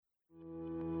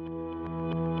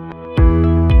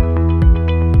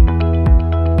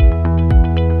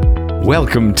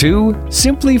Welcome to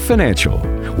Simply Financial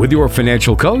with your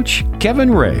financial coach, Kevin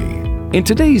Ray. In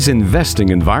today's investing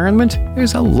environment,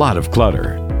 there's a lot of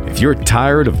clutter. If you're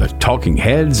tired of the talking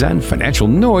heads and financial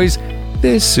noise,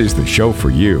 this is the show for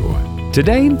you.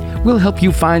 Today, we'll help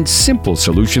you find simple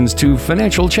solutions to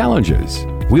financial challenges.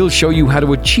 We'll show you how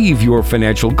to achieve your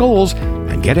financial goals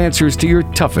and get answers to your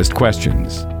toughest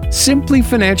questions. Simply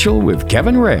Financial with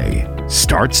Kevin Ray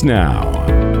starts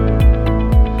now.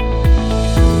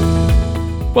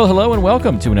 Well, hello and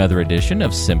welcome to another edition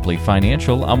of Simply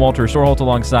Financial. I'm Walter Storholt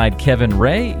alongside Kevin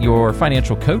Ray, your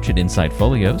financial coach at Insight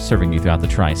Folio, serving you throughout the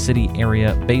Tri-City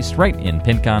area, based right in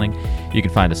Pinconning. You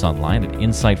can find us online at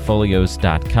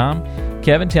insightfolios.com.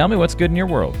 Kevin, tell me what's good in your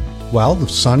world. Well, the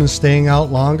sun is staying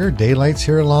out longer, daylight's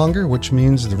here longer, which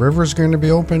means the river's going to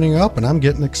be opening up, and I'm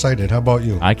getting excited. How about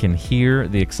you? I can hear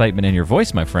the excitement in your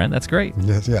voice, my friend. That's great.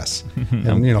 Yes.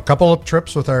 And, a couple of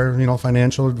trips with our,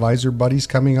 financial advisor buddies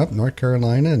coming up, North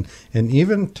Carolina, and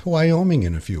even to Wyoming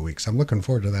in a few weeks. I'm looking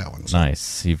forward to that one. So.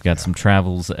 Nice. You've got some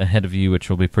travels ahead of you, which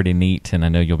will be pretty neat, and I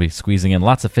know you'll be squeezing in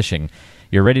lots of fishing.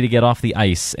 You're ready to get off the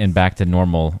ice and back to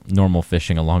normal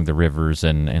fishing along the rivers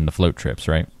and the float trips,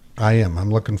 right? I am. I'm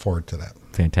looking forward to that.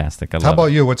 Fantastic. How about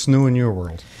you? What's new in your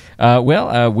world?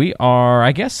 We are,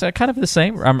 I guess, kind of the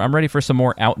same. I'm ready for some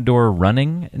more outdoor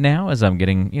running now as I'm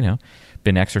getting,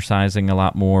 been exercising a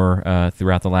lot more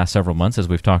throughout the last several months, as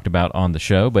we've talked about on the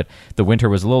show. But the winter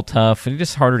was a little tough, and it's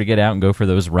just harder to get out and go for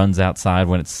those runs outside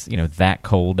when it's, that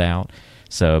cold out.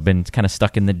 So I've been kind of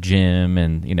stuck in the gym,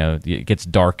 and, it gets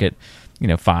dark at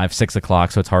 5, 6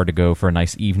 o'clock, so it's hard to go for a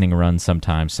nice evening run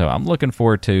sometimes. So I'm looking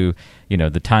forward to,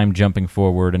 the time jumping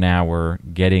forward an hour,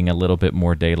 getting a little bit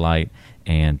more daylight,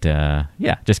 and,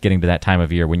 just getting to that time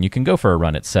of year when you can go for a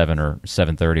run at 7 or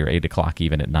 7:30 or 8 o'clock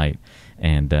even at night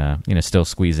and, still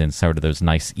squeeze in sort of those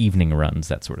nice evening runs,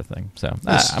 that sort of thing. So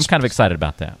I'm kind of excited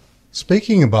about that.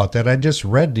 Speaking about that, I just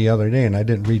read the other day, and I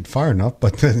didn't read far enough,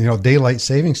 but daylight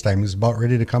savings time is about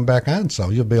ready to come back on, so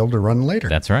you'll be able to run later.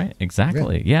 That's right,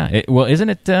 exactly. Yeah. Isn't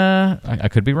it? I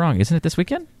could be wrong. Isn't it this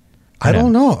weekend? I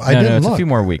don't know. I didn't it's look. A few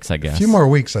more weeks, I guess. A few more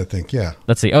weeks, I think. Yeah.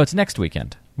 Let's see. Oh, it's next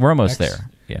weekend. We're almost there.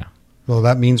 Yeah. Well,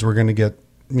 that means we're going to get.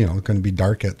 It's going to be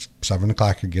dark at 7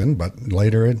 o'clock again, but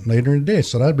later in the day,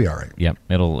 so that'll be all right. Yep,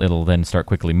 it'll then start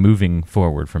quickly moving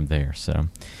forward from there. So,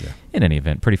 In any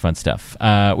event, pretty fun stuff.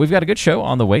 We've got a good show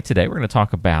on the way today. We're going to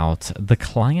talk about the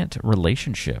client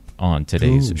relationship on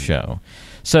today's show.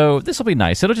 So this will be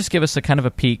nice. It'll just give us a kind of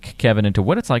a peek, Kevin, into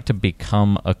what it's like to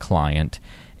become a client.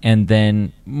 And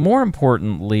then, more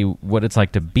importantly, what it's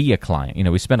like to be a client.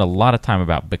 We spend a lot of time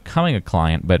about becoming a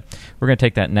client, but we're going to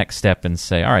take that next step and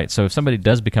say, all right, so if somebody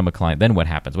does become a client, then what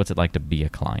happens? What's it like to be a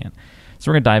client? So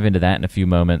we're going to dive into that in a few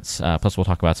moments. Plus, we'll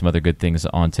talk about some other good things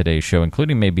on today's show,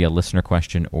 including maybe a listener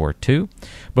question or two.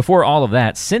 Before all of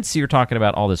that, since you're talking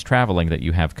about all this traveling that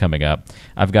you have coming up,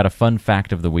 I've got a fun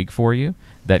fact of the week for you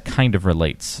that kind of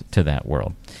relates to that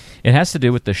world. It has to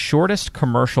do with the shortest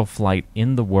commercial flight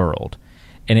in the world.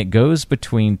 And it goes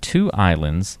between two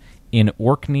islands in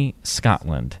Orkney,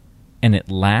 Scotland, and it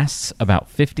lasts about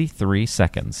 53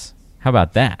 seconds. How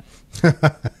about that?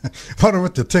 Wonder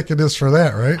what the ticket is for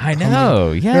that, right? I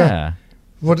know, yeah.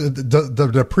 What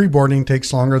the pre-boarding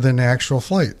takes longer than the actual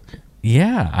flight.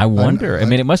 Yeah, I wonder. I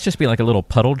mean, it must just be like a little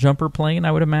puddle jumper plane,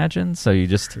 I would imagine. So you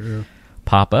just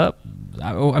pop up.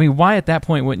 I mean, why at that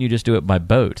point wouldn't you just do it by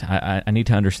boat? I need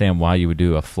to understand why you would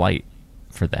do a flight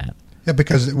for that. Yeah,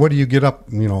 because what do you get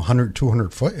up, 100,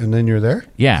 200 foot, and then you're there?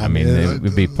 Yeah, I mean, it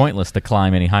would be pointless to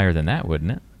climb any higher than that,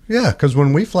 wouldn't it? Yeah, because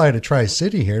when we fly to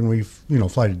Tri-City here, and we,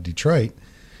 fly to Detroit,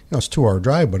 it's a 2-hour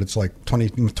drive, but it's like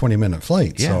 20-minute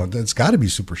flight, so it's got to be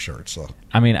super short. So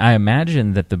I mean, I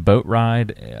imagine that the boat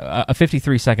ride, a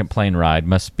 53-second plane ride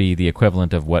must be the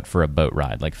equivalent of what for a boat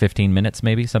ride, like 15 minutes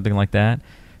maybe, something like that?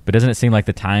 But doesn't it seem like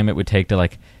the time it would take to,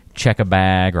 check a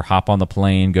bag or hop on the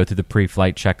plane, go through the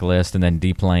pre-flight checklist, and then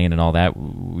deplane and all that,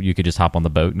 you could just hop on the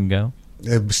boat and go?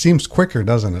 It seems quicker,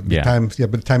 doesn't it? Yeah.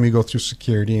 By the time you go through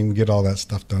security and get all that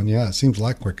stuff done, it seems a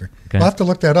lot quicker. Okay. I'll have to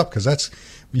look that up because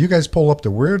you guys pull up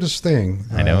the weirdest thing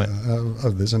I know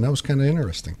of this, and that was kind of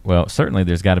interesting. Well, certainly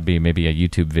there's got to be maybe a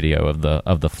YouTube video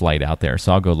of the flight out there,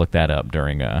 so I'll go look that up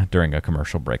during a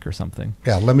commercial break or something.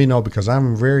 Yeah, let me know because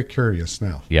I'm very curious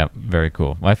now. Yep, very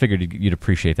cool. Well, I figured you'd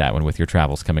appreciate that one with your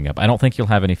travels coming up. I don't think you'll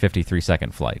have any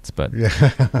 53-second flights, but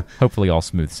hopefully all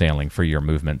smooth sailing for your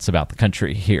movements about the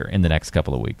country here in the next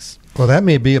couple of weeks. Well, that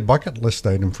may be a bucket list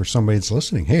item for somebody that's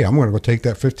listening. Hey, I'm going to go take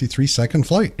that 53-second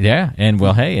flight. Yeah, and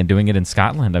doing it in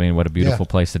Scotland, I mean, what a beautiful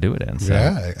place to do it in. So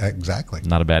yeah, exactly.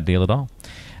 Not a bad deal at all.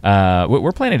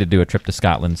 We're planning to do a trip to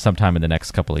Scotland sometime in the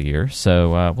next couple of years,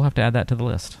 so we'll have to add that to the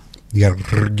list. You got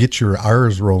to get your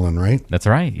R's rolling, right? That's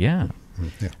right, yeah.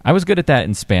 I was good at that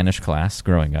in Spanish class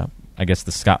growing up. I guess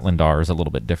the Scotland R is a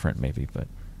little bit different maybe, but...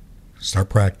 Start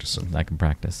practicing. I can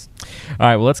practice. All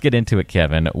right, well, let's get into it,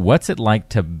 Kevin. What's it like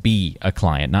to be a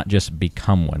client, not just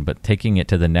become one, but taking it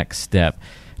to the next step,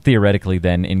 theoretically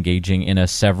then engaging in a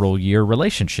several-year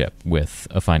relationship with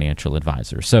a financial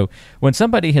advisor? So when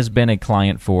somebody has been a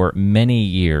client for many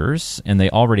years and they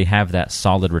already have that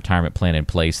solid retirement plan in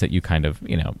place that you kind of,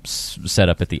 set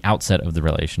up at the outset of the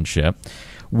relationship,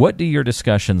 what do your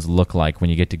discussions look like when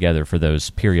you get together for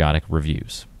those periodic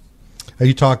reviews? Are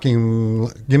you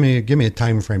talking? Give me a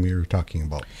time frame you're talking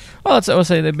about. Well, let's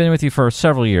say they've been with you for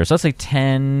several years. Let's say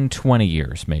 10, 20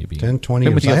 years, maybe. 10, 20 years.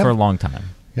 Been with you for a long time.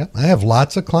 Yeah, I have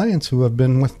lots of clients who have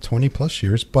been with 20 plus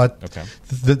years, but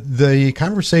the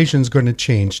conversation is going to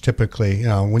change typically.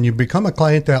 When you become a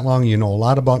client that long, you know a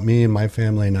lot about me and my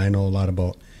family, and I know a lot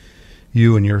about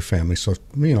you and your family. So,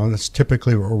 that's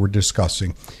typically what we're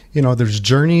discussing. There's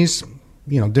journeys.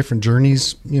 Different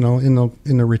journeys, in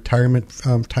the retirement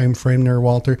time frame there,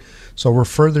 Walter. So we're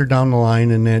further down the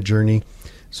line in that journey.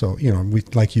 So, we,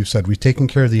 like you said, we've taken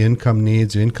care of the income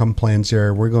needs, the income plans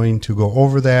there. We're going to go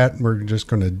over that. We're just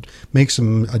going to make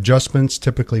some adjustments,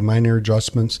 typically minor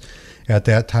adjustments at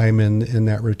that time in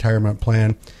that retirement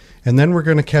plan. And then we're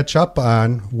going to catch up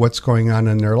on what's going on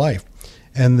in their life.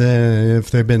 And then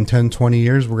if they've been 10, 20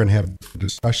 years, we're going to have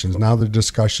discussions. Now the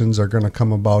discussions are going to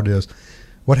come about is,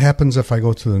 what happens if I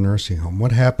go to the nursing home?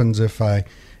 What happens if I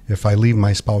leave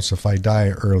my spouse, if I die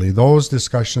early? Those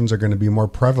discussions are going to be more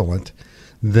prevalent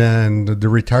than the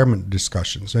retirement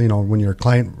discussions. So, when you're a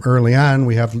client early on,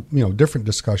 we have, different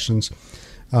discussions,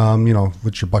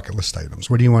 with your bucket list items.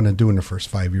 What do you want to do in the first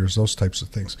 5 years? Those types of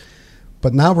things.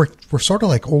 But now we're sort of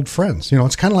like old friends.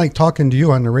 It's kind of like talking to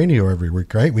you on the radio every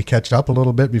week, right? We catch up a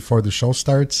little bit before the show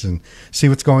starts and see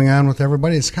what's going on with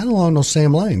everybody. It's kind of along those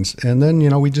same lines. And then,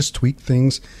 we just tweak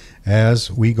things as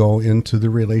we go into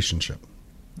the relationship.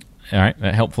 All right,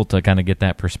 helpful to kind of get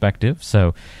that perspective.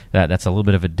 So that's a little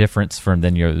bit of a difference from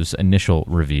then those initial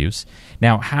reviews.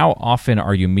 Now, how often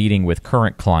are you meeting with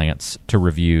current clients to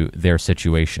review their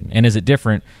situation? And is it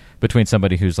different between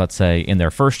somebody who's, let's say, in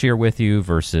their first year with you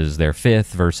versus their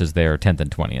fifth versus their 10th and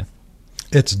 20th?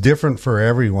 It's different for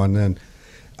everyone. And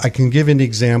I can give an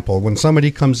example. When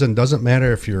somebody comes in, doesn't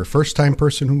matter if you're a first-time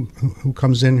person who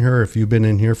comes in here, if you've been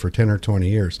in here for 10 or 20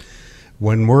 years.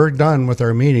 When we're done with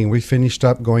our meeting, we finished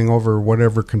up going over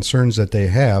whatever concerns that they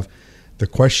have. The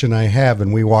question I have,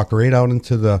 and we walk right out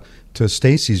to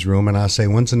Stacy's room, and I say,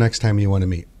 when's the next time you want to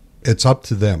meet? It's up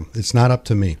to them. It's not up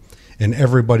to me. And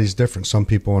everybody's different. Some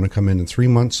people want to come in 3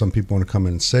 months. Some people want to come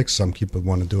in 6. Some people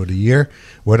want to do it a year.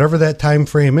 Whatever that time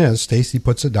frame is, Stacy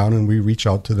puts it down, and we reach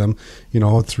out to them, 2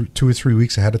 or 3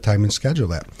 weeks ahead of time and schedule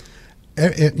that.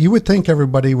 You would think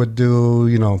everybody would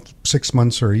do, 6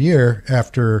 months or a year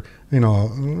after,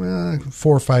 4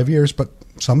 or 5 years. But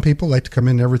some people like to come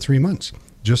in every 3 months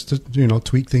just to,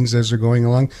 tweak things as they're going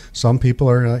along. Some people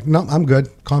are like, no, I'm good.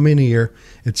 Call me in a year.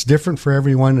 It's different for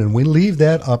everyone. And we leave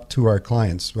that up to our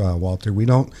clients, Walter. We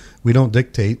don't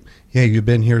dictate, hey, you've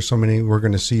been here so many, we're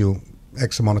going to see you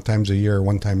X amount of times a year, or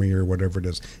one time a year, whatever it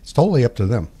is. It's totally up to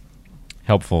them.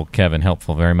 Helpful, Kevin.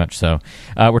 Helpful, very much so.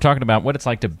 We're talking about what it's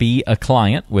like to be a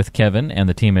client with Kevin and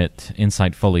the team at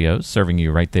Insight Folios, serving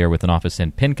you right there with an office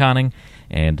in Pinconning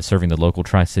and serving the local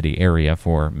Tri-City area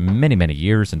for many, many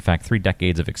years. In fact, 3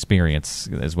 decades of experience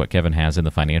is what Kevin has in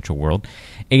the financial world.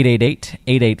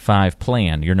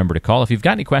 888-885-PLAN, your number to call. If you've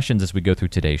got any questions as we go through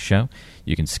today's show,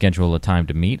 you can schedule a time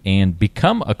to meet and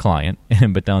become a client.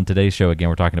 But on today's show, again,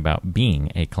 we're talking about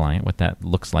being a client, what that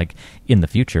looks like in the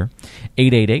future.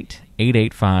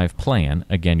 888-885-PLAN,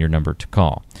 again, your number to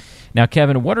call. Now,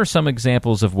 Kevin, what are some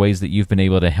examples of ways that you've been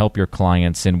able to help your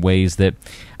clients in ways that,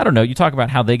 I don't know, you talk about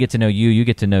how they get to know you, you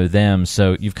get to know them,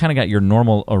 so you've kind of got your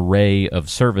normal array of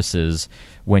services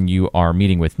when you are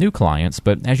meeting with new clients,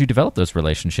 but as you develop those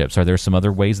relationships, are there some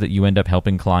other ways that you end up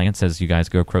helping clients as you guys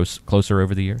go closer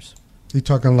over the years? You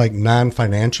talking like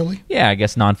non-financially? Yeah, I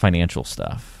guess non-financial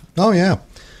stuff. Oh, yeah.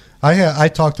 I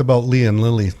talked about Lee and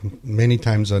Lily many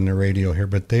times on the radio here,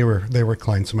 but they were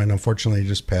clients of mine. Unfortunately, they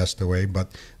just passed away, but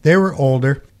they were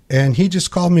older, and he just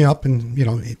called me up, and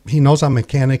he knows I'm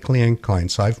mechanically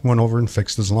inclined, so I went over and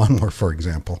fixed his lawnmower, for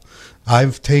example.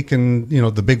 I've taken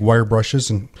the big wire brushes,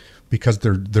 and because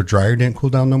their dryer didn't cool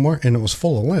down no more, and it was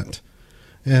full of lint.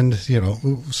 And,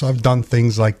 so I've done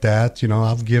things like that.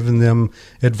 I've given them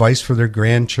advice for their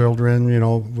grandchildren.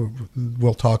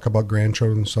 We'll talk about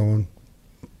grandchildren and so on.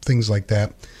 Things like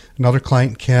that. Another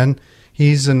client, Ken,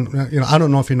 he's in, I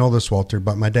don't know if you know this, Walter,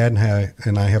 but my dad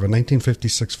and I have a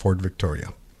 1956 Ford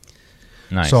Victoria.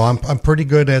 Nice. So I'm pretty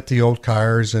good at the old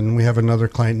cars, and we have another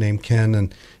client named Ken,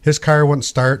 and his car wouldn't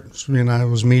start. So, I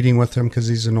was meeting with him because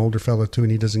he's an older fellow too,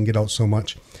 and he doesn't get out so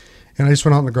much. And I just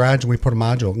went out in the garage and we put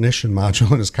a ignition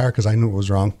module in his car because I knew it was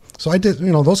wrong. So I did,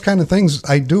 those kind of things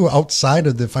I do outside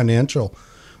of the financial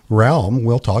realm.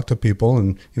 We'll talk to people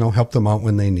and, help them out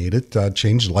when they need it.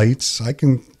 Change lights. I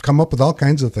can come up with all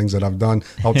kinds of things that I've done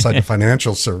outside the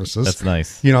financial services. That's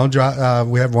nice. We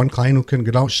have one client who couldn't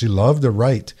get out. She loved to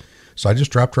write. So I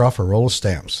just dropped her off a roll of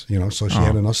stamps, so she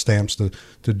had enough stamps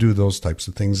to do those types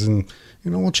of things. And,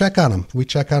 we'll check on them. We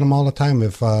check on them all the time.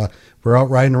 If we're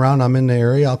out riding around, I'm in the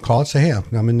area, I'll call and say, hey,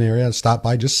 I'm in the area, stop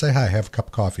by, just say hi, have a cup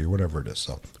of coffee or whatever it is.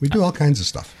 So we do all kinds of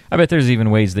stuff. I bet there's even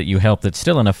ways that you help that's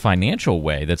still in a financial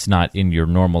way that's not in your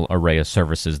normal array of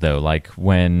services, though. Like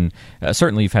when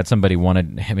certainly you've had somebody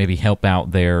want to maybe help out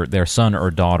their son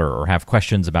or daughter or have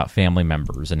questions about family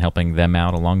members and helping them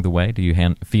out along the way. Do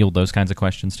you field those kinds of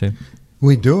questions too?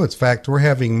 We do. In fact, we're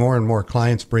having more and more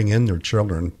clients bring in their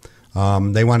children.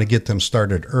 They want to get them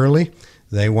started early.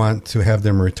 They want to have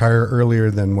them retire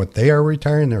earlier than what they are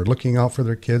retiring. They're looking out for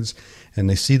their kids, and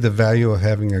they see the value of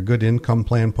having a good income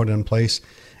plan put in place.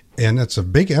 And it's a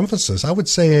big emphasis. I would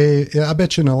say, I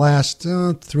bet you in the last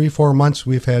 3-4 months,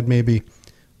 we've had maybe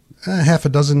half a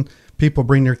dozen people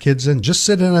bring their kids in, just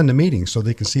sit in on the meeting so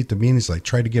they can see at the meetings, like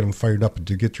try to get them fired up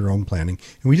to get their own planning.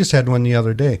 And we just had one the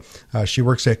other day. She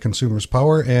works at Consumers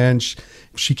Power, and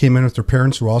she came in with her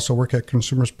parents who also work at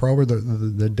Consumers Power,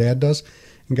 the dad does,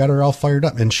 and got her all fired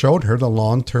up and showed her the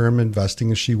long-term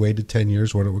investing as she waited 10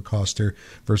 years, what it would cost her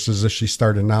versus if she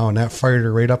started now. And that fired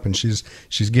her right up, and she's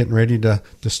getting ready to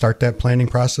start that planning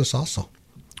process also.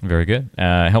 Very good.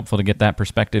 Helpful to get that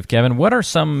perspective, Kevin. What are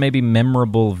some maybe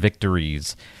memorable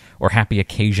victories or happy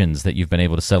occasions that you've been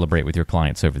able to celebrate with your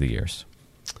clients over the years?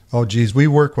 Oh, geez. We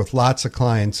work with lots of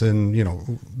clients, and,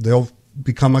 they'll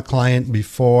become a client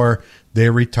before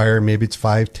they retire. Maybe it's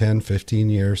 5, 10,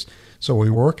 15 years. So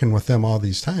we're working with them all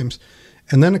these times.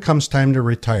 And then it comes time to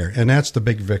retire. And that's the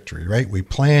big victory, right? We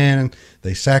plan,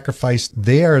 they sacrificed.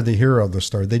 They are the hero of the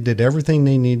story. They did everything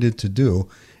they needed to do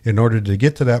in order to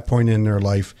get to that point in their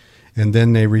life. And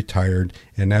then they retired.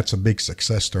 And that's a big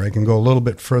success story. I can go a little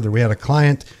bit further. We had a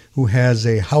client who has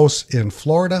a house in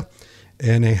Florida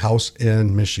and a house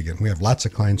in Michigan. We have lots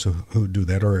of clients who do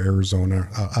that, or Arizona,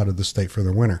 out of the state for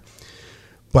the winter.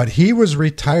 But he was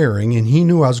retiring, and he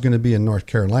knew I was going to be in North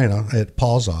Carolina at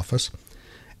Paul's office.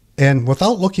 And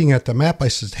without looking at the map, I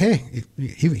said, hey,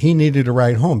 he needed a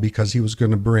ride home because he was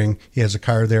going to he has a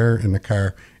car there and a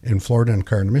car in Florida and a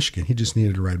car in Michigan. He just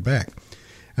needed a ride back.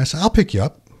 I said, I'll pick you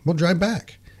up. We'll drive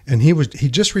back. And he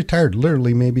just retired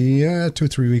literally maybe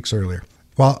 2-3 weeks earlier.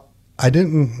 Well, I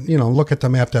didn't, look at the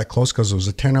map that close because it was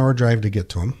a 10-hour drive to get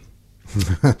to him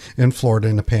in Florida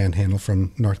in the Panhandle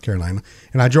from North Carolina.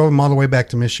 And I drove him all the way back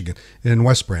to Michigan in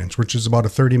West Branch, which is about a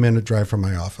 30-minute drive from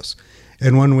my office.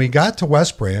 And when we got to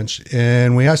West Branch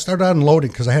and I started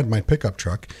unloading, because I had my pickup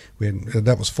truck,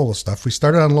 that was full of stuff. We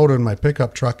started unloading my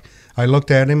pickup truck. I looked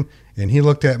at him and he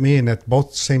looked at me, and at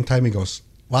both the same time he goes,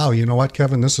 wow, you know what,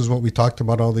 Kevin, this is what we talked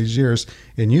about all these years.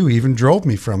 And you even drove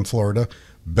me from Florida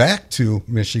back to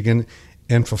Michigan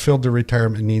and fulfilled the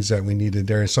retirement needs that we needed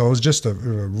there. So it was just a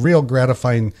real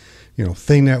gratifying,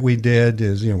 thing that we did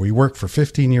is, we worked for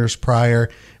 15 years prior.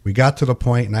 We got to the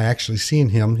point, and I actually seen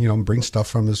him, bring stuff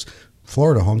from his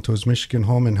Florida home to his Michigan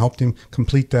home and helped him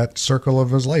complete that circle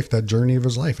of his life, that journey of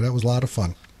his life. That was a lot of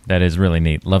fun. That is really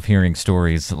neat. Love hearing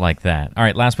stories like that. All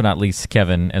right, last but not least,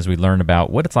 Kevin, as we learn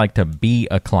about what it's like to be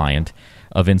a client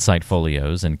of Insight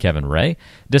Folios and Kevin Ray,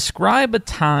 describe a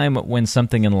time when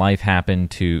something in life happened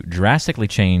to drastically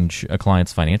change a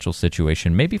client's financial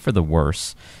situation, maybe for the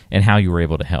worse, and how you were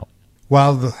able to help.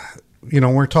 Well,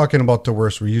 we're talking about the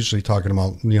worst. We're usually talking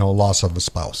about, loss of a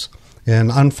spouse.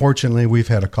 And unfortunately, we've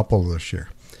had a couple this year.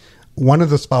 One of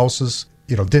the spouses,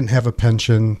 didn't have a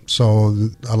pension, so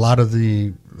a lot of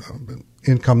the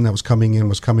income that was coming in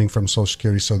was coming from Social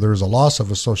Security. So there was a loss of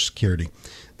a Social Security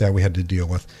that we had to deal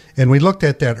with. And we looked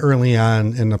at that early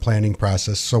on in the planning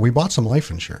process. So we bought some life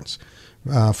insurance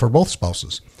for both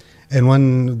spouses. And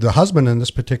when the husband in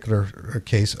this particular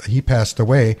case, he passed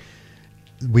away,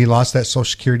 we lost that Social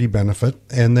Security benefit.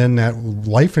 And then that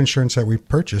life insurance that we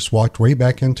purchased walked way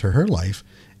back into her life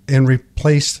and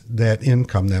replaced that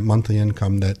income, that monthly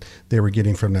income that they were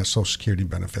getting from that Social Security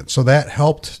benefit. So that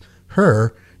helped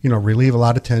her, relieve a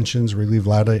lot of tensions, relieve a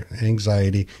lot of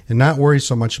anxiety, and not worry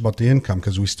so much about the income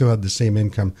because we still had the same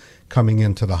income coming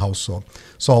into the household.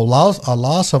 So a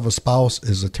loss of a spouse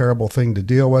is a terrible thing to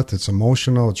deal with. It's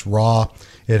emotional. It's raw.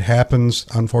 It happens,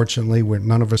 unfortunately, when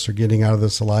none of us are getting out of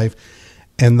this alive.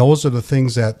 And those are the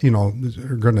things that,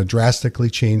 are going to drastically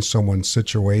change someone's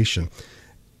situation.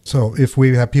 So if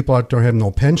we have people out there who have no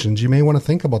pensions, you may want to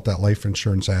think about that life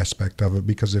insurance aspect of it,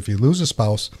 because if you lose a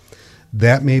spouse,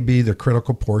 that may be the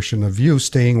critical portion of you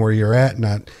staying where you're at,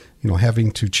 not,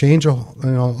 having to change a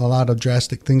lot of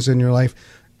drastic things in your life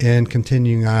and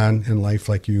continuing on in life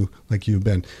like you've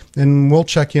been. And we'll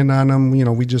check in on them.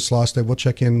 We just lost it. We'll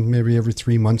check in maybe every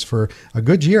 3 months for a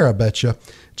good year, I bet you,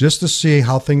 just to see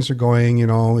how things are going,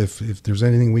 if there's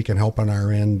anything we can help on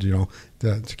our end,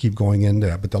 to keep going into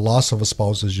that. But the loss of a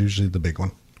spouse is usually the big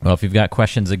one. Well, if you've got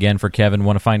questions again for Kevin,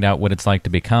 want to find out what it's like to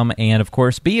become and, of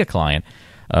course, be a client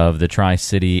of the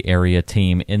Tri-City area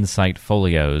team Insight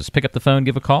Folios, pick up the phone,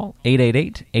 give a call,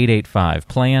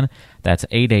 888-885-PLAN. That's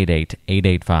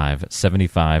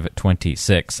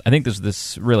 888-885-7526. I think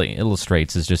this really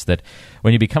illustrates is just that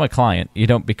when you become a client, you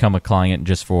don't become a client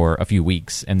just for a few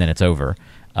weeks and then it's over.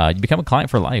 You become a client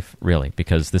for life, really,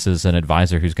 because this is an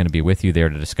advisor who's going to be with you there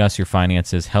to discuss your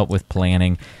finances, help with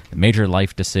planning, major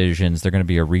life decisions. They're going to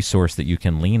be a resource that you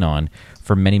can lean on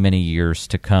for many, many years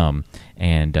to come,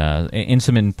 and in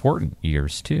some important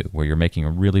years, too, where you're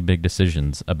making really big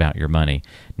decisions about your money,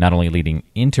 not only leading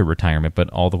into retirement, but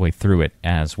all the way through it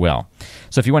as well.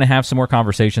 So if you want to have some more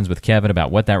conversations with Kevin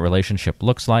about what that relationship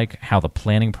looks like, how the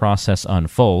planning process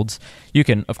unfolds, you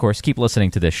can, of course, keep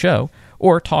listening to this show,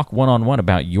 or talk one-on-one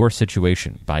about your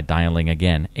situation by dialing,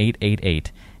 again,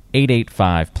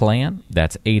 888-885-PLAN.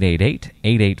 That's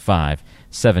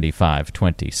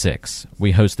 888-885-7526.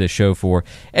 We host this show for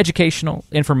educational,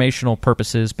 informational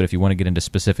purposes, but if you want to get into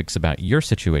specifics about your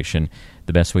situation,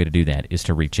 the best way to do that is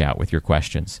to reach out with your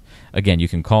questions. Again, you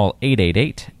can call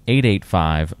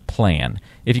 888-885-PLAN.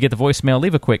 If you get the voicemail,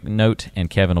 leave a quick note, and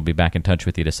Kevin will be back in touch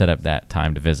with you to set up that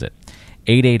time to visit.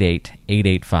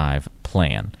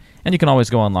 888-885-PLAN. And you can always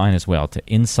go online as well to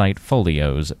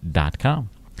insightfolios.com.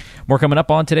 More coming up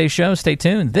on today's show. Stay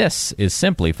tuned. This is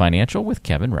Simply Financial with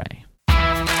Kevin Ray.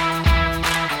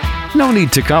 No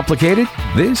need to complicate it.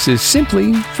 This is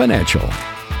Simply Financial.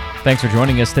 Thanks for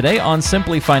joining us today on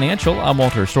Simply Financial. I'm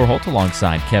Walter Storholt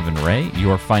alongside Kevin Ray,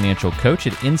 your financial coach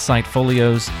at Insight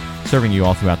Folios, serving you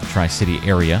all throughout the Tri-City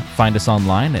area. Find us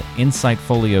online at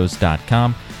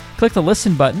insightfolios.com. Click the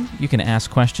listen button. You can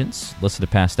ask questions, listen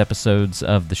to past episodes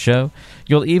of the show.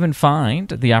 You'll even find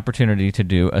the opportunity to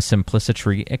do a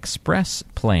Simplicity Express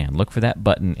plan. Look for that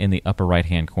button in the upper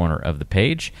right-hand corner of the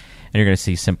page, and you're going to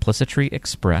see Simplicity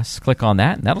Express. Click on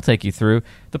that, and that'll take you through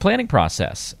the planning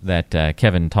process that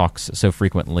Kevin talks so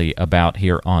frequently about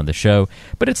here on the show.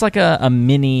 But it's like a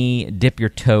mini dip your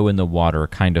toe in the water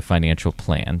kind of financial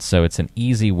plan. So it's an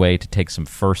easy way to take some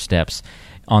first steps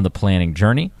on the planning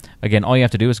journey. Again, all you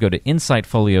have to do is go to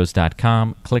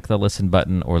insightfolios.com, click the listen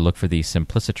button, or look for the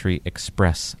Simplicity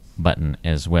Express button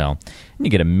as well. And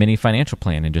you get a mini financial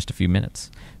plan in just a few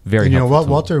minutes. Very helpful. You know what,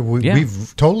 Walter?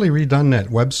 We've totally redone that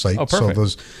website. Oh, perfect. So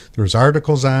there's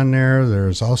articles on there.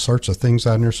 There's all sorts of things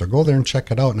on there. So go there and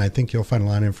check it out, and I think you'll find a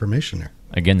lot of information there.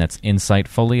 Again, that's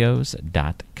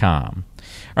insightfolios.com.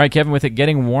 All right, Kevin, with it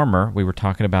getting warmer, we were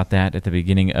talking about that at the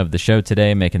beginning of the show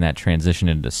today, making that transition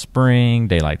into spring,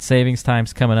 daylight savings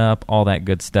time's coming up, all that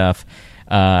good stuff.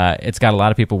 It's got a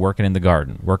lot of people working in the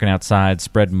garden, working outside,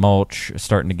 spreading mulch,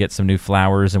 starting to get some new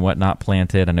flowers and whatnot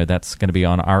planted. I know that's going to be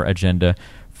on our agenda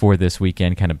for this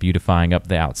weekend, kind of beautifying up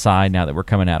the outside now that we're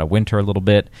coming out of winter a little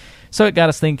bit. So it got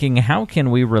us thinking, how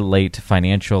can we relate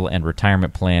financial and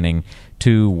retirement planning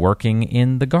to working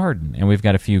in the garden? And we've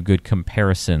got a few good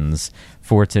comparisons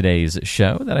for today's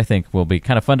show that I think will be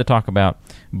kind of fun to talk about,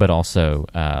 but also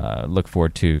look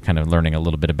forward to kind of learning a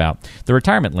little bit about the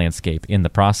retirement landscape in the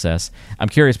process. I'm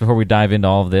curious, before we dive into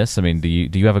all of this, I mean, do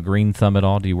you have a green thumb at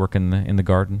all? Do you work in the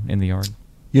garden, in the yard?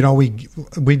 You know, we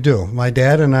do. My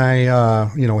dad and I,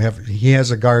 he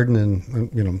has a garden,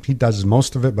 and he does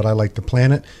most of it, but I like to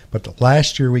plant it. But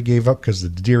last year we gave up because the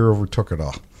deer overtook it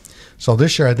all. So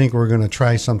this year I think we're going to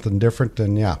try something different.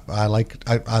 And yeah,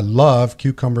 I love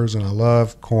cucumbers, and I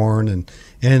love corn, and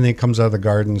anything that comes out of the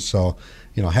garden. So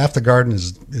half the garden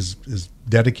is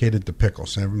dedicated to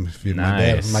pickles.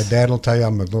 Nice. My dad will tell you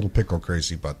I'm a little pickle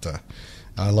crazy, but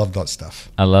I love that stuff.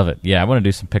 I love it. Yeah, I want to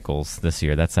do some pickles this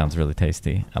year. That sounds really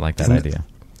tasty. I like that idea.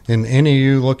 And any of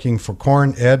you looking for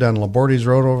corn, Ed on Labordes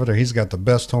Road over there, he's got the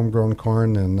best homegrown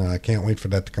corn, and I can't wait for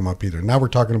that to come up either. Now we're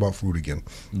talking about food again.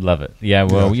 Love it. Yeah,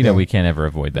 well, we can't ever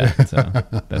avoid that. So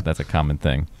that's a common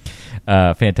thing.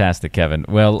 Fantastic, Kevin.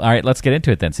 Well, all right, let's get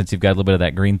into it then, since you've got a little bit of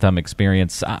that green thumb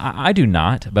experience. I do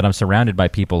not, but I'm surrounded by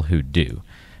people who do.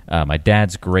 My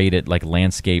dad's great at like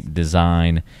landscape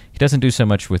design. He doesn't do so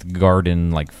much with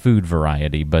garden, like food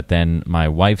variety, but then my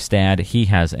wife's dad, he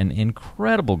has an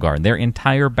incredible garden. Their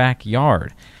entire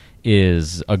backyard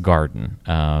is a garden.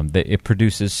 It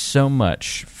produces so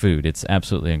much food. It's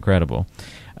absolutely incredible.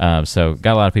 So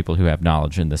got a lot of people who have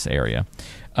knowledge in this area.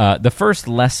 The first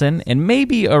lesson, and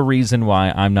maybe a reason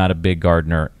why I'm not a big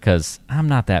gardener, because I'm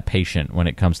not that patient when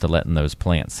it comes to letting those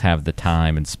plants have the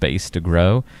time and space to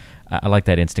grow. I like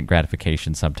that instant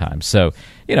gratification sometimes. So,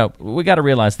 we got to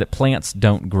realize that plants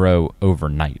don't grow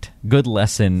overnight. Good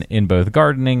lesson in both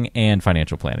gardening and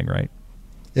financial planning, right?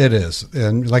 It is.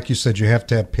 And like you said, you have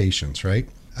to have patience, right?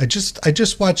 I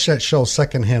just watched that show,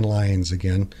 Secondhand Lions,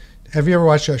 again. Have you ever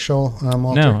watched that show,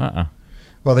 Walter? No,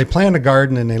 Well, they plant a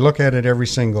garden and they look at it every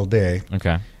single day.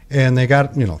 Okay. And they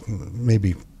got,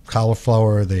 maybe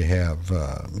cauliflower, they have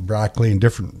broccoli and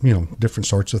different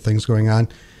sorts of things going on.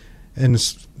 And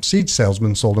the seed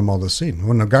salesman sold them all the seed.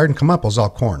 When the garden come up, it was all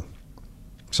corn.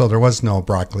 So there was no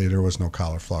broccoli, there was no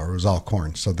cauliflower, it was all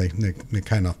corn. So they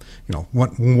kind of,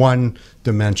 went one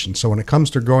dimension. So when it comes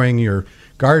to growing your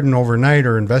garden overnight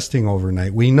or investing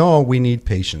overnight, we know we need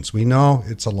patience. We know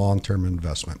it's a long-term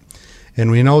investment. And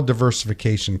we know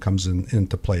diversification comes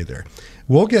into play there.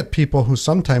 We'll get people who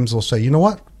sometimes will say, you know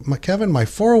what, Kevin, my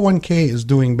 401k is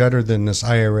doing better than this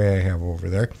IRA I have over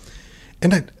there.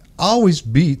 And it always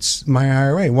beats my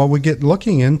IRA. Well, we get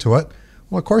looking into it.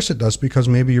 Well, of course it does, because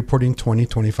maybe you're putting $20,000,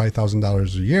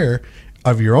 $25,000 a year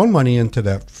of your own money into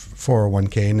that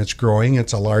 401k, and it's growing.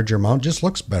 It's a larger amount. It just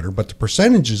looks better. But the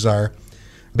percentages are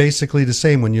basically the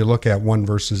same when you look at one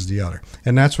versus the other.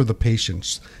 And that's where the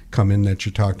patience come in that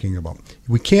you're talking about.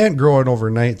 We can't grow it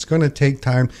overnight. It's going to take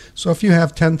time. So if you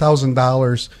have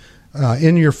 $10,000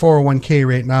 in your 401k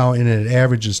right now and it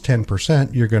averages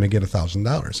 10%, you're going to get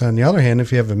 $1,000. On the other hand,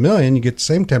 if you have $1 million, you get the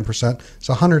same 10%. It's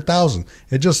 $100,000.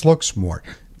 It just looks more.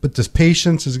 But this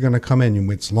patience is going to come in.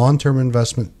 It's long-term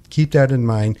investment. Keep that in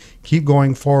mind. Keep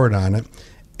going forward on it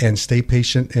and stay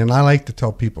patient. And I like to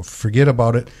tell people, forget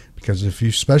about it, because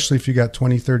especially if you got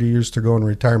 20, 30 years to go in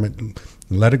retirement,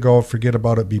 let it go, forget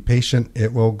about it, be patient.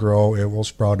 It will grow, it will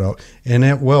sprout out, and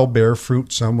it will bear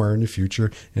fruit somewhere in the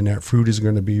future, and that fruit is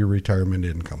going to be your retirement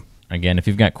income. Again, if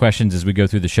you've got questions as we go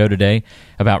through the show today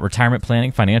about retirement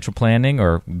planning, financial planning,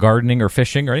 or gardening or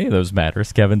fishing, or any of those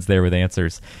matters, Kevin's there with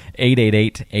answers.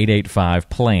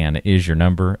 888-885-PLAN is your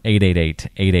number,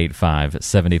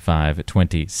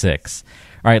 888-885-7526.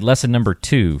 All right, lesson number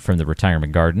 2 from the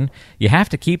Retirement Garden. You have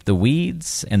to keep the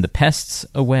weeds and the pests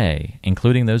away,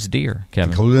 including those deer, Kevin.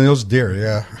 Including those deer,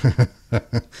 yeah.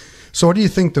 So what do you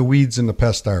think the weeds and the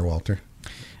pests are, Walter?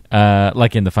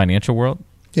 Like in the financial world?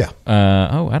 Yeah.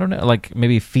 I don't know, like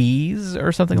maybe fees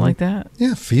or something like that?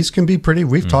 Yeah, fees can be pretty.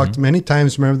 We've talked many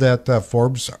times. Remember that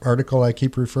Forbes article I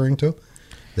keep referring to?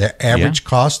 The average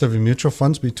cost of mutual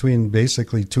funds between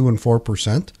basically 2% and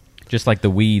 4%. Just like the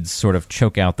weeds sort of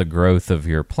choke out the growth of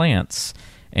your plants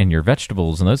and your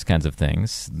vegetables and those kinds of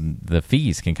things, the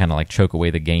fees can kind of like choke away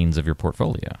the gains of your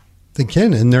portfolio. They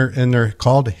can, and they're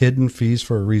called hidden fees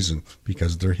for a reason,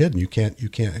 because they're hidden. You can't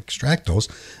extract those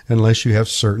unless you have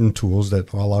certain tools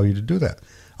that will allow you to do that.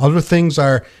 Other things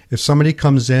are, if somebody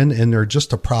comes in and they're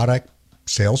just a product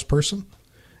salesperson,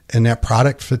 and that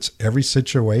product fits every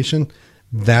situation,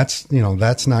 that's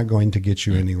not going to get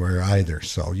you anywhere either.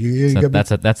 So that's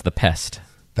the pest.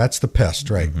 That's the pest,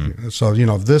 right? Mm-hmm. So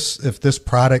if this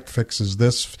product fixes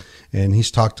this, and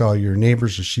he's talked to all your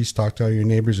neighbors or she's talked to all your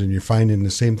neighbors, and you're finding the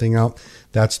same thing out,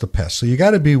 that's the pest. So you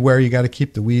got to be aware. You got to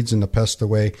keep the weeds and the pest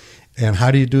away. And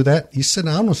how do you do that? You sit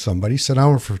down with somebody, sit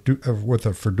down with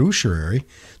a fiduciary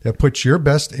that puts your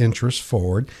best interest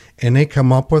forward, and they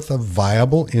come up with a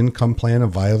viable income plan, a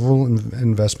viable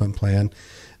investment plan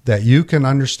that you can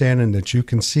understand and that you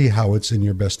can see how it's in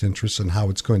your best interest and how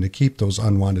it's going to keep those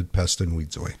unwanted pests and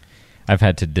weeds away. I've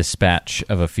had to dispatch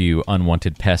of a few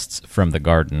unwanted pests from the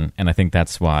garden, and I think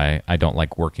that's why I don't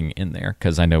like working in there,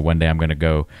 because I know one day I'm going to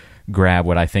go grab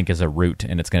what I think is a root,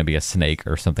 and it's going to be a snake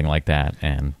or something like that,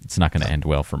 and it's not going to end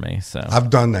well for me. So I've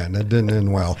done that, and it didn't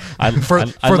end well for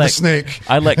the snake.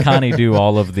 I let Connie do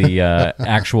all of the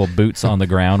actual boots on the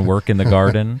ground work in the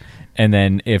garden. And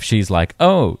then if she's like,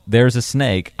 oh, there's a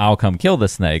snake, I'll come kill the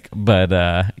snake. But,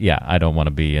 I don't want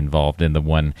to be involved in the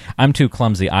one. I'm too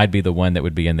clumsy. I'd be the one that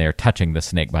would be in there touching the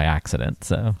snake by accident.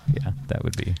 So, yeah, that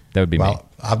would be me. Well,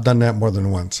 I've done that more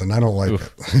than once, and I don't like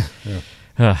it.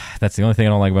 That's the only thing I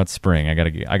don't like about spring. I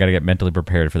gotta get mentally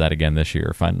prepared for that again this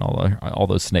year, finding all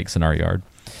those snakes in our yard.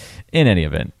 In any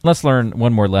event, let's learn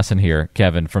one more lesson here,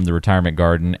 Kevin, from the Retirement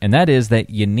Garden, and that is that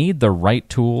you need the right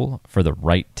tool for the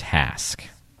right task.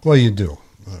 Well, you do.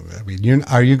 I mean,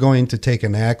 are you going to take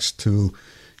an axe to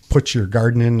put your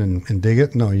garden in and dig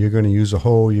it. No, you're going to use a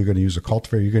hoe, you're going to use a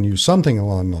cultivator, you're going to use something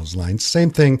along those lines.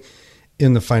 Same thing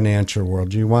in the financial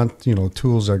world. You want,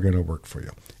 tools that are going to work for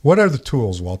you. What are the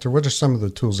tools, Walter? What are some of the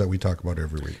tools that we talk about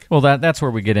every week? Well, that's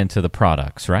where we get into the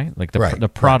products, right? Like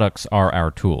the products are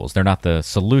our tools. They're not the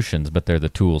solutions, but they're the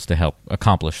tools to help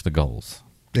accomplish the goals.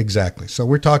 Exactly. So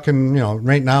we're talking,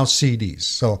 right now, CDs.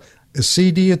 So is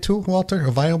CD a tool, Walter,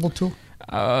 a viable tool?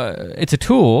 It's a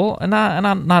tool, and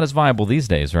not as viable these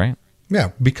days, right?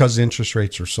 Yeah, because interest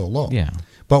rates are so low. Yeah.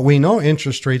 But we know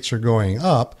interest rates are going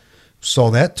up,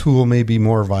 so that tool may be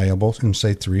more viable in,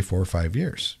 say, 3, 4, 5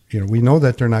 years. We know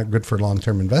that they're not good for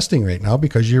long-term investing right now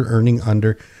because you're earning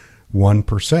under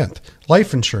 1%.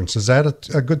 Life insurance, is that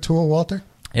a good tool, Walter?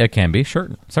 It can be,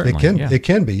 sure, certainly. It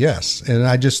can be, yes. And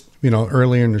I just,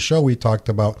 earlier in the show, we talked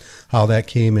about how that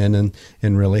came in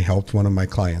and really helped one of my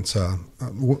clients,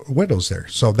 widows there.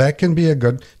 So that can be a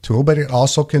good tool, but it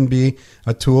also can be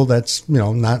a tool that's,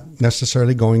 not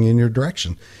necessarily going in your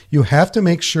direction. You have to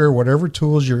make sure whatever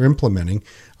tools you're implementing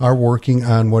are working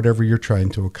on whatever you're trying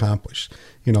to accomplish.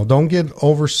 Don't get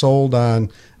oversold on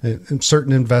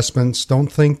certain investments. Don't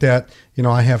think that,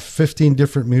 I have 15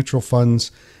 different mutual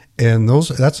funds and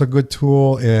that's a good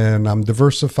tool, and I'm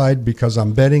diversified because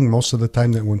I'm betting most of the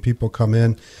time that when people come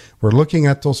in, we're looking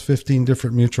at those 15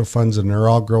 different mutual funds, and they're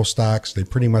all growth stocks. They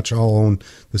pretty much all own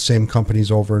the same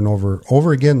companies over and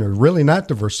over again. They're really not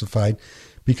diversified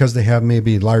because they have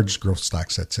maybe large growth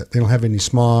stocks. That's it. They don't have any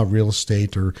small real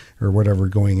estate or whatever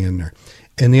going in there.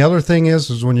 And the other thing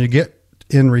is when you get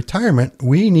in retirement,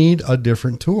 we need a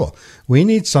different tool. We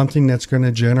need something that's going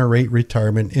to generate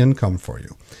retirement income for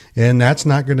you. And that's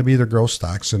not going to be the growth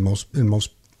stocks in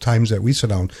most times that we sit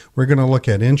down. We're going to look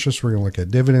at interest, we're going to look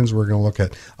at dividends, we're going to look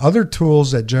at other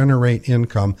tools that generate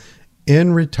income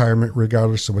in retirement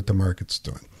regardless of what the market's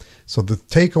doing. So the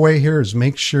takeaway here is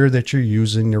make sure that you're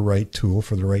using the right tool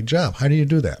for the right job. How do you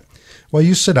do that? Well,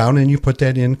 you sit down and you put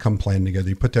that income plan together,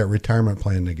 you put that retirement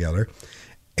plan together.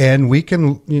 And we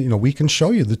can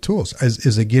show you the tools.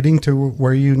 Is it getting to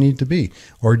where you need to be?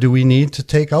 Or do we need to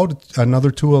take out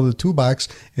another tool of the toolbox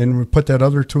and put that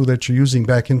other tool that you're using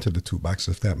back into the toolbox,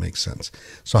 if that makes sense?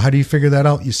 So how do you figure that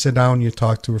out? You sit down, you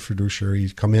talk to a fiduciary,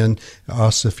 you come in,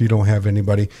 us if you don't have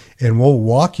anybody, and we'll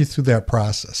walk you through that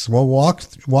process. We'll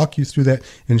walk you through that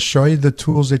and show you the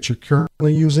tools that you're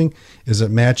currently using. Is it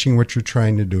matching what you're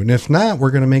trying to do? And if not,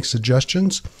 we're going to make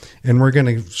suggestions, and we're going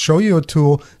to show you a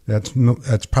tool that's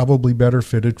probably better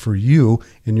fitted for you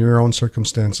in your own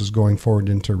circumstances going forward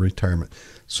into retirement.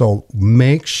 So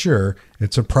make sure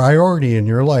it's a priority in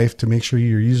your life to make sure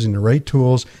you're using the right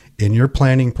tools in your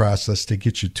planning process to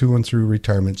get you to and through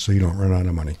retirement so you don't run out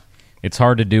of money. It's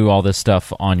hard to do all this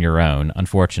stuff on your own,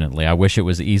 unfortunately. I wish it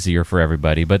was easier for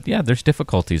everybody. But yeah, there's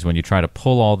difficulties when you try to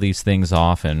pull all these things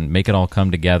off and make it all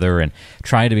come together and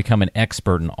try to become an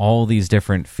expert in all these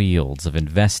different fields of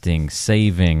investing,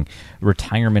 saving,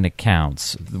 retirement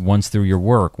accounts, ones through your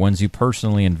work, ones you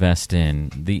personally invest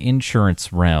in, the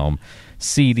insurance realm,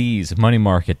 CDs, money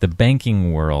market, the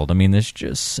banking world. I mean, there's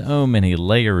just so many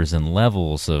layers and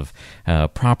levels of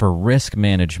proper risk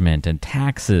management and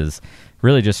taxes.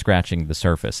 Really just scratching the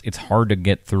surface. It's hard to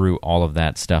get through all of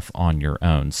that stuff on your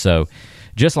own. So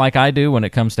just like I do when it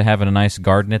comes to having a nice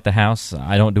garden at the house,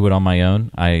 I don't do it on my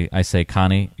own. I say,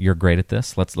 Connie, you're great at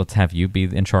this. Let's have you be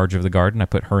in charge of the garden. I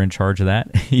put her in charge of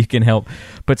that. You can help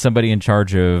put somebody in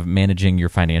charge of managing your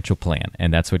financial plan.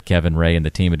 And that's what Kevin Ray and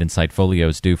the team at Insight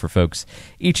Folios do for folks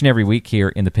each and every week here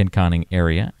in the Pinconning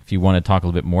area. If you want to talk a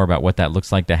little bit more about what that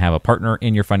looks like to have a partner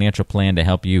in your financial plan to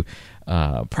help you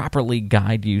properly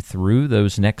guide you through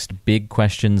those next big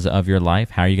questions of your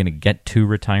life. How are you going to get to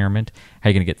retirement? How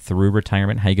are you going to get through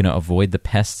retirement? How are you going to avoid the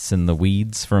pests and the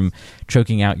weeds from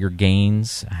choking out your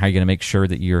gains? How are you going to make sure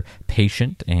that you're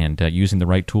patient and using the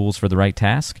right tools for the right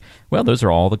task? Well, those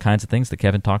are all the kinds of things that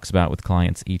Kevin talks about with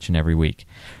clients each and every week.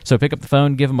 So pick up the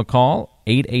phone, give him a call.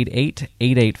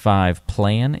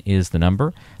 888-885-PLAN is the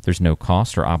number. There's no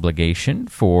cost or obligation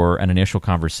for an initial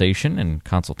conversation and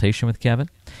consultation with Kevin.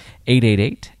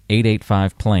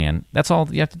 888-885-PLAN. That's all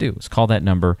you have to do is call that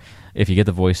number. If you get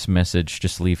the voice message,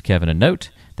 just leave Kevin a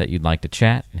note that you'd like to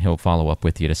chat, and he'll follow up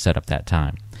with you to set up that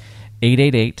time.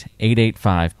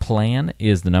 888-885-PLAN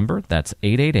is the number. That's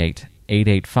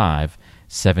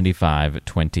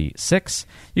 888-885-7526.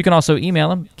 You can also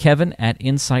email him,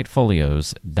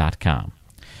 kevin@insightfolios.com.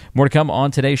 More to come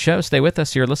on today's show. Stay with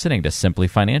us. You're listening to Simply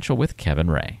Financial with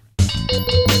Kevin Ray.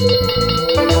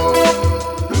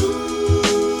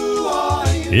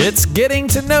 It's getting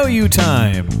to know you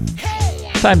time.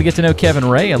 Time to get to know Kevin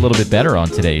Ray a little bit better on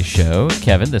today's show.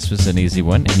 Kevin, this was an easy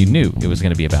one, and you knew it was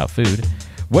going to be about food.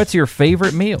 What's your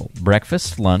favorite meal?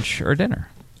 Breakfast, lunch, or dinner?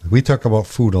 We talk about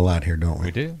food a lot here, don't we?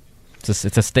 We do. It's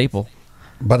a staple.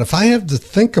 But if I have to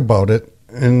think about it,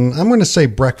 and I'm going to say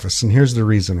breakfast, and here's the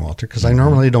reason, Walter, because I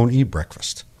normally don't eat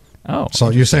breakfast. Oh. So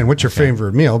you're saying, what's your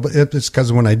favorite meal? But it's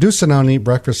because when I do sit down and eat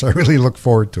breakfast, I really look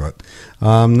forward to it.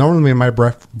 Normally, my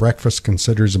breakfast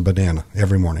considers a banana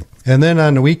every morning. And then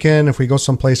on the weekend, if we go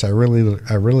someplace, I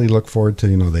really look forward to,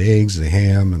 the eggs, the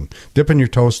ham, and dipping your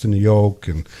toast in the yolk,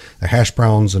 and the hash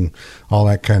browns, and all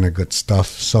that kind of good stuff.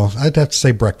 So I'd have to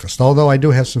say breakfast. Although I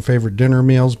do have some favorite dinner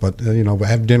meals, but, I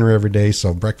have dinner every day,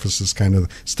 so breakfast is kind of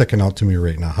sticking out to me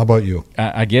right now. How about you?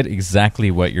 I get exactly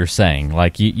what you're saying.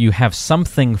 Like, you have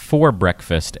something for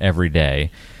breakfast every day,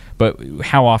 but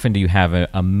how often do you have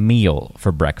a meal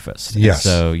for breakfast? Yes.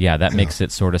 And so, that makes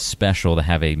it sort of special to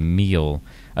have a meal,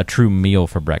 a true meal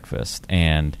for breakfast.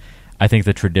 And I think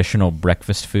the traditional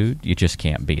breakfast food, you just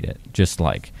can't beat it. Just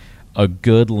like a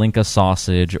good Linka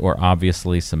sausage, or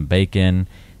obviously some bacon,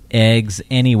 eggs,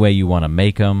 any way you want to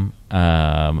make them.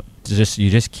 You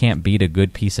just can't beat a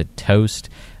good piece of toast,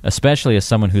 especially as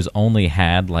someone who's only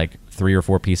had like 3 or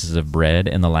 4 pieces of bread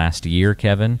in the last year,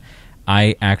 Kevin.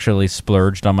 I actually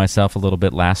splurged on myself a little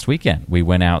bit last weekend. We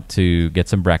went out to get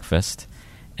some breakfast,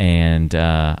 and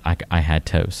I had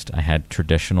toast. I had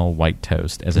traditional white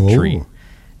toast as a treat,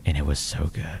 and it was so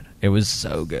good. It was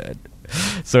so good.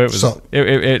 So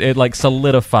it like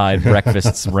solidified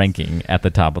breakfast's ranking at the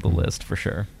top of the list for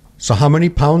sure. So how many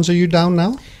pounds are you down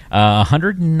now?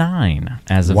 109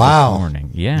 as of this morning.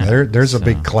 Yeah. There's a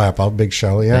big clap. I'll big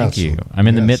shout. Yeah. Thank you. I'm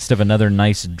in the midst of another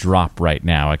nice drop right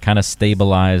now. I kind of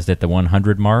stabilized at the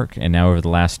 100 mark, and now over the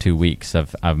last 2 weeks,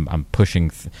 I'm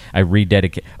pushing. I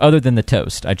rededicate. Other than the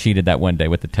toast, I cheated that one day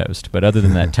with the toast. But other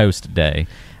than that toast day,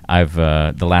 I've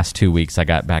the last 2 weeks I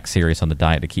got back serious on the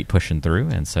diet to keep pushing through,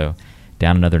 and so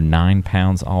down another 9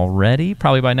 pounds already.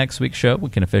 Probably by next week's show,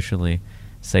 we can officially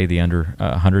say the under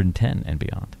 110 and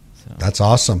beyond. So. That's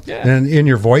awesome. Yeah. And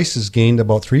your voice has gained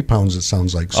about 3 pounds, it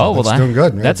sounds like. So that's doing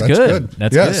good. That's good.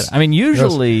 That's good. I mean,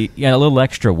 usually a little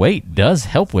extra weight does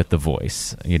help with the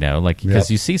voice, because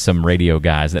you see some radio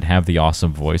guys that have the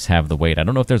awesome voice, have the weight. I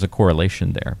don't know if there's a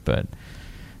correlation there, but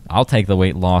I'll take the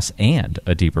weight loss and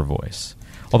a deeper voice.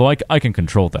 Although I can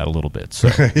control that a little bit. So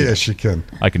yes, you can.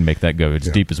 I can make that go as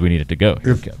deep as we need it to go,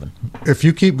 Kevin. If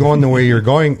you keep going the way you're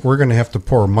going, we're going to have to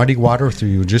pour muddy water through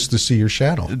you just to see your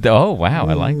shadow. Oh, wow.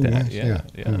 I like that. Yeah,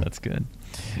 that's good.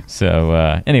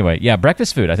 So anyway,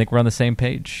 breakfast food. I think we're on the same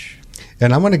page.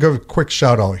 And I'm going to give a quick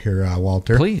shout out here,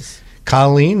 Walter. Please.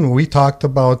 Colleen, we talked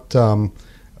about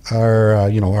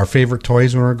our favorite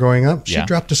toys when we were growing up. She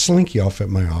dropped a Slinky off at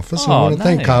my office. Oh, I want to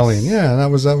thank Colleen. Yeah, that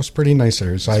was pretty nice of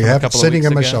her. So I have it sitting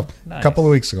on my shelf a couple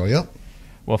of weeks ago. Yep.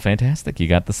 Well, fantastic. You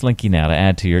got the Slinky now to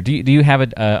add to your... Do you have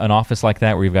an office like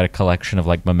that where you've got a collection of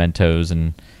like mementos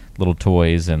and little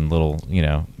toys and little,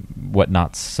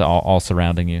 whatnots all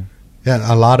surrounding you?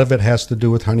 Yeah, a lot of it has to do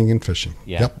with hunting and fishing.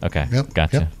 Yeah. Yep. Okay. Yep.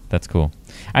 Gotcha. Yep. That's cool.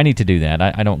 I need to do that.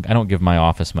 I don't give my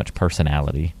office much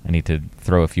personality. I need to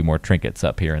throw a few more trinkets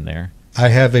up here and there. I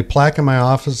have a plaque in my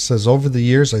office that says, over the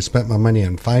years, I spent my money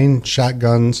on fine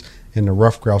shotguns and the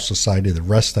Rough Grouse Society. The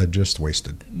rest I just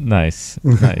wasted. Nice.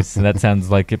 And that sounds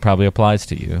like it probably applies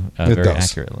to you very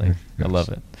accurately. I love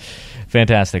it.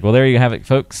 Fantastic. Well, there you have it,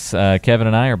 folks. Kevin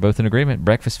and I are both in agreement.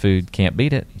 Breakfast food, can't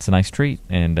beat it. It's a nice treat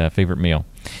and favorite meal.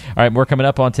 All right, more coming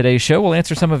up on today's show. We'll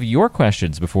answer some of your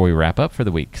questions before we wrap up for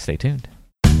the week. Stay tuned.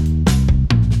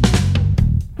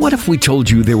 What if we told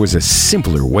you there was a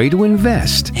simpler way to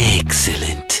invest?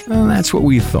 Excellent. Well, that's what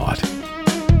we thought.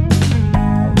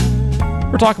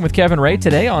 We're talking with Kevin Ray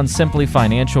today on Simply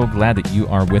Financial. Glad that you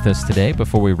are with us today.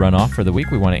 Before we run off for the week,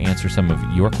 we want to answer some of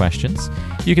your questions.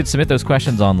 You can submit those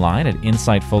questions online at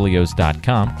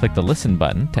insightfolios.com. Click the listen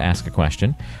button to ask a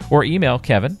question, or email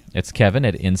Kevin. It's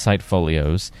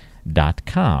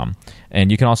kevin@insightfolios.com. And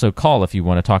you can also call if you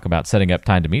want to talk about setting up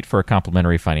time to meet for a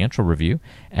complimentary financial review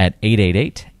at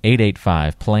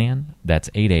 888-885-PLAN. That's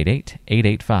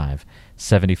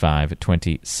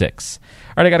 888-885-7526.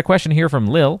 All right, I got a question here from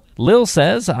Lil. Lil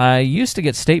says, I used to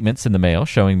get statements in the mail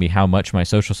showing me how much my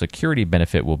Social Security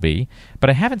benefit will be, but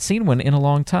I haven't seen one in a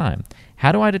long time.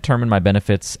 How do I determine my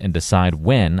benefits and decide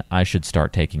when I should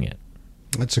start taking it?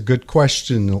 That's a good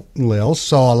question, Lil.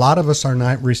 So a lot of us are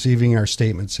not receiving our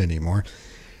statements anymore.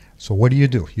 So what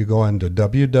do? You go on to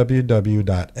www.ssa.gov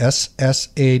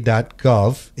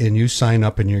and you sign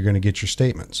up and you're going to get your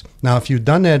statements. Now, if you've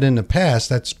done that in the past,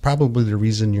 that's probably the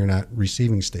reason you're not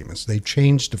receiving statements. They've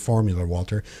changed the formula,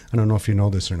 Walter. I don't know if you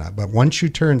know this or not, but once you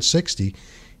turn 60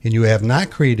 and you have not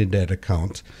created that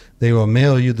account, they will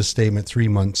mail you the statement 3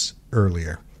 months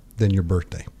earlier than your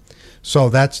birthday. So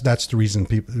that's the reason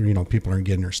people aren't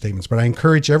getting their statements. But I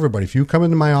encourage everybody, if you come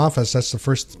into my office, that's the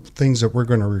first things that we're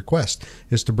going to request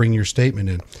is to bring your statement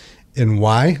in. And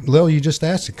why? Lil, you just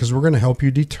asked it, because we're going to help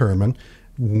you determine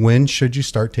when should you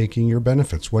start taking your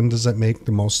benefits? When does that make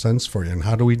the most sense for you? And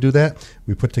how do we do that?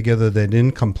 We put together that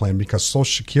income plan, because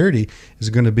Social Security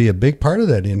is going to be a big part of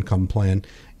that income plan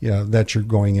that you're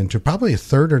going into. Probably a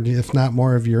third, or if not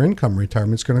more, of your income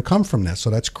retirement is going to come from that. So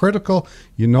that's critical.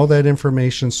 You know that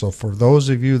information. So for those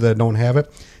of you that don't have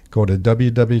it, go to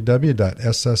www.ssa.gov.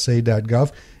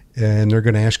 And they're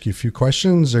going to ask you a few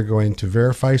questions. They're going to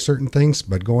verify certain things,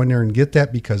 but go in there and get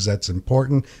that, because that's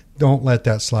important. Don't let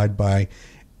that slide by.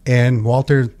 And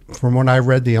Walter, from what I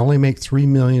read, they only make 3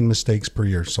 million mistakes per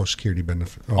year, Social Security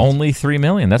benefit. Only 3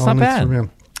 million. That's not bad. 3 million.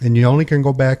 And you only can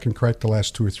go back and correct the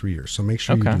last 2 or 3 years. So make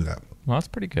sure you do that. Well, that's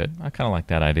pretty good. I kind of like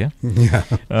that idea. Yeah.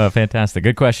 Fantastic.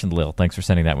 Good question, Lil. Thanks for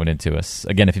sending that one in to us.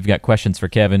 Again, if you've got questions for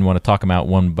Kevin, want to talk them out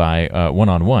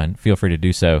one-on-one, feel free to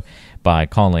do so by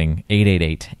calling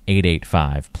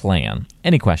 888-885-PLAN.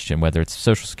 Any question, whether it's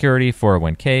Social Security,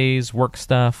 401ks, work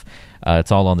stuff,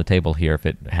 it's all on the table here if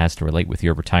it has to relate with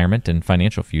your retirement and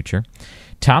financial future.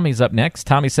 Tommy's up next.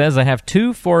 Tommy says, I have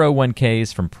 2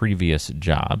 401ks from previous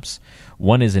jobs.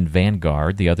 One is in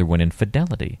Vanguard, the other one in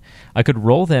Fidelity. I could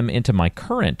roll them into my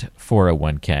current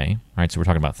 401k. All right, so we're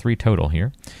talking about 3 total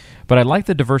here. But I like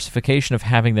the diversification of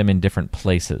having them in different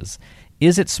places.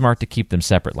 Is it smart to keep them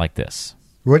separate like this?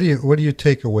 What do you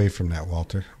take away from that,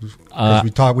 Walter?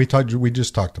 We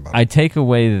just talked about it. I take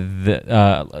away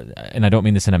and I don't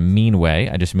mean this in a mean way.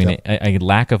 I just mean a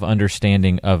lack of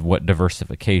understanding of what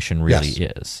diversification really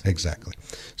is. Exactly.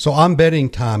 So I'm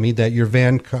betting, Tommy, that your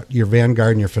Vanguard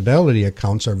and your Fidelity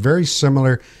accounts are very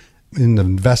similar in the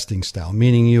investing style,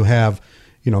 meaning you have,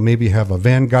 maybe you have a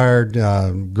Vanguard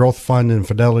growth fund, and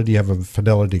Fidelity, you have a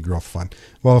Fidelity growth fund.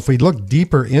 Well, if we look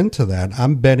deeper into that,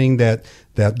 I'm betting that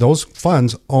those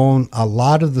funds own a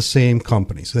lot of the same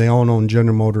companies. They own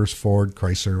General Motors, Ford,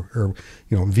 Chrysler, or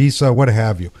Visa, what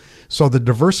have you. So the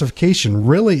diversification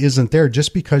really isn't there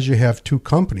just because you have 2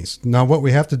 companies. Now, what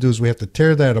we have to do is we have to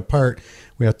tear that apart.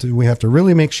 We have to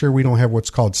really make sure we don't have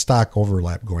what's called stock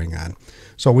overlap going on.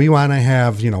 So we want to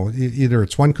have, either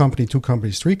it's 1 company, 2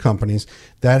 companies, 3 companies.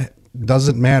 That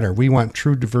doesn't matter. We want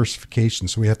true diversification.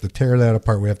 So we have to tear that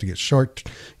apart. We have to get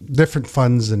different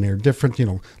funds in there, different,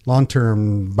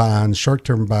 long-term bonds,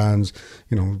 short-term bonds,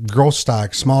 growth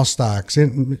stocks, small stocks,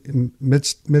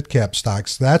 mid-cap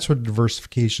stocks. That's what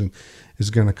diversification is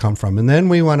going to come from. And then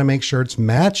we want to make sure it's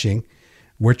matching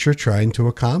what you're trying to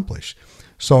accomplish.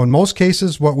 So in most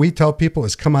cases, what we tell people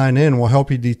is come on in. We'll help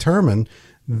you determine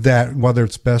that whether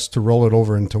it's best to roll it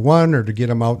over into one or to get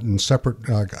them out in separate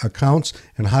accounts.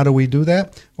 And how do we do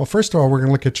that? Well, first of all, we're going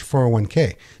to look at your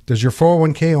 401k. Does your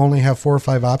 401k only have 4 or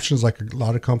 5 options like a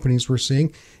lot of companies we're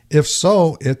seeing? If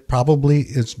so, it probably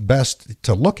is best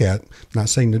to look at, not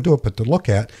saying to do it, but to look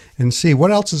at and see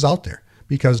what else is out there.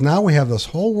 Because now we have this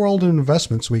whole world of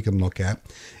investments we can look at,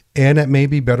 and it may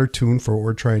be better tuned for what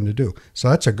we're trying to do. So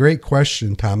that's a great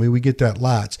question, Tommy. We get that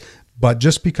lots. But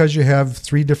just because you have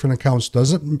 3 different accounts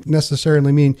doesn't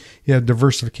necessarily mean you have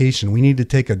diversification. We need to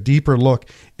take a deeper look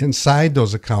inside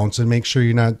those accounts and make sure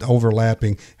you're not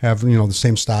overlapping, have the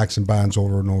same stocks and bonds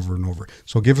over and over and over.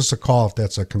 So give us a call if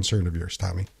that's a concern of yours,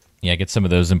 Tommy. Yeah, get some of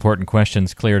those important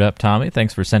questions cleared up, Tommy.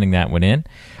 Thanks for sending that one in.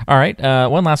 All right,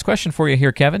 one last question for you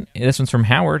here, Kevin. This one's from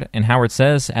Howard, and Howard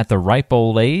says, at the ripe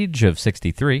old age of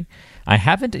 63, I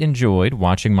haven't enjoyed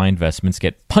watching my investments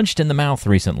get punched in the mouth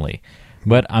recently,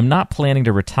 but I'm not planning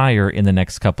to retire in the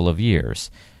next couple of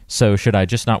years. So should I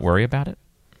just not worry about it?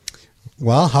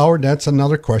 Well, Howard, that's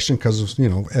another question because,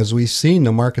 as we've seen,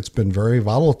 the market's been very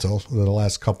volatile for the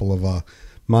last couple of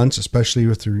months, especially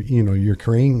with the,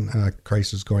 Ukraine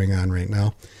crisis going on right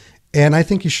now. And I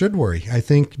think you should worry. I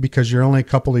think because you're only a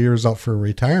couple of years out for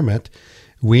retirement,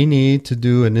 we need to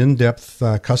do an in-depth,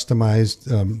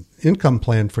 customized income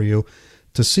plan for you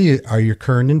to see, are your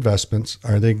current investments,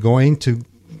 are they going to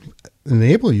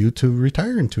enable you to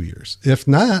retire in 2 years? If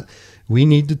not, we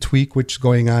need to tweak what's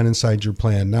going on inside your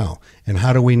plan now. And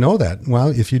how do we know that? Well,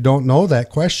 if you don't know that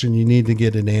question, you need to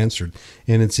get it answered.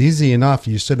 And it's easy enough.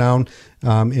 You sit down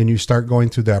and you start going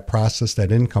through that process,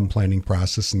 that income planning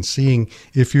process, and seeing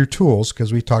if your tools,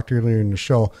 because we talked earlier in the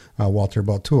show, Walter,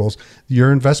 about tools,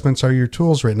 your investments are your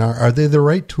tools right now. Are they the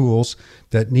right tools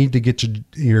that need to get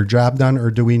your job done,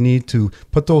 or do we need to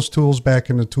put those tools back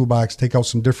in the toolbox, take out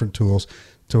some different tools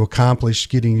to accomplish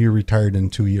getting you retired in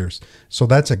 2 years? So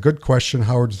that's a good question,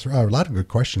 Howard. A lot of good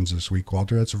questions this week,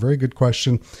 Walter. That's a very good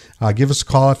question. Give us a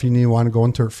call if you want to go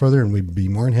into it further, and we'd be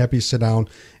more than happy to sit down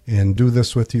and do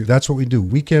this with you. That's what we do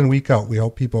week in, week out. We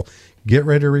help people get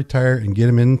ready to retire and get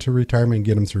them into retirement and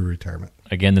get them through retirement.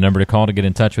 Again, the number to call to get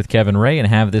in touch with Kevin Ray and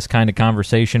have this kind of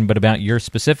conversation, but about your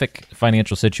specific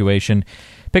financial situation.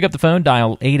 Pick up the phone,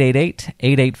 dial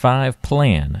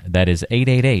 888-885-PLAN. That is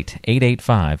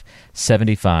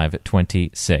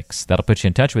 888-885-7526. That'll put you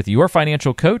in touch with your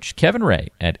financial coach, Kevin Ray,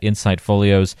 at Insight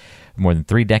Folios. More than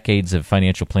 3 decades of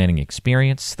financial planning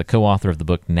experience, the co-author of the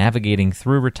book Navigating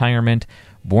Through Retirement,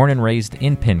 born and raised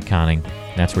in Pinconning.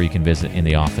 That's where you can visit in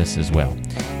the office as well.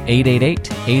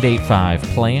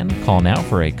 888-885-PLAN. Call now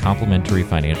for a complimentary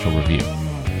financial review.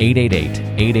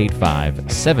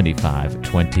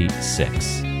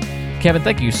 888-885-7526. Kevin,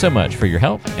 thank you so much for your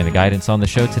help and the guidance on the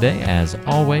show today. As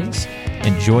always,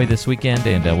 enjoy this weekend,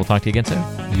 and we'll talk to you again soon.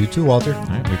 You too, Walter. All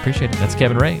right, we appreciate it. That's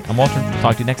Kevin Ray. I'm Walter. We'll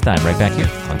talk to you next time right back here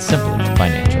on Simply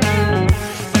Financial.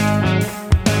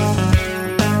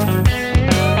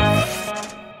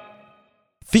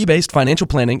 Fee-based financial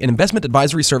planning and investment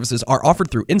advisory services are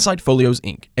offered through Insight Folios,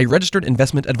 Inc., a registered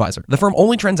investment advisor. The firm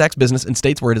only transacts business in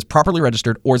states where it is properly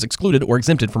registered or is excluded or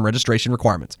exempted from registration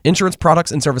requirements. Insurance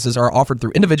products and services are offered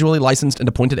through individually licensed and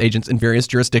appointed agents in various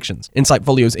jurisdictions. Insight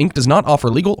Folios, Inc. does not offer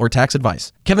legal or tax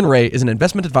advice. Kevin Ray is an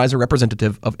investment advisor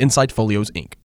representative of Insight Folios, Inc.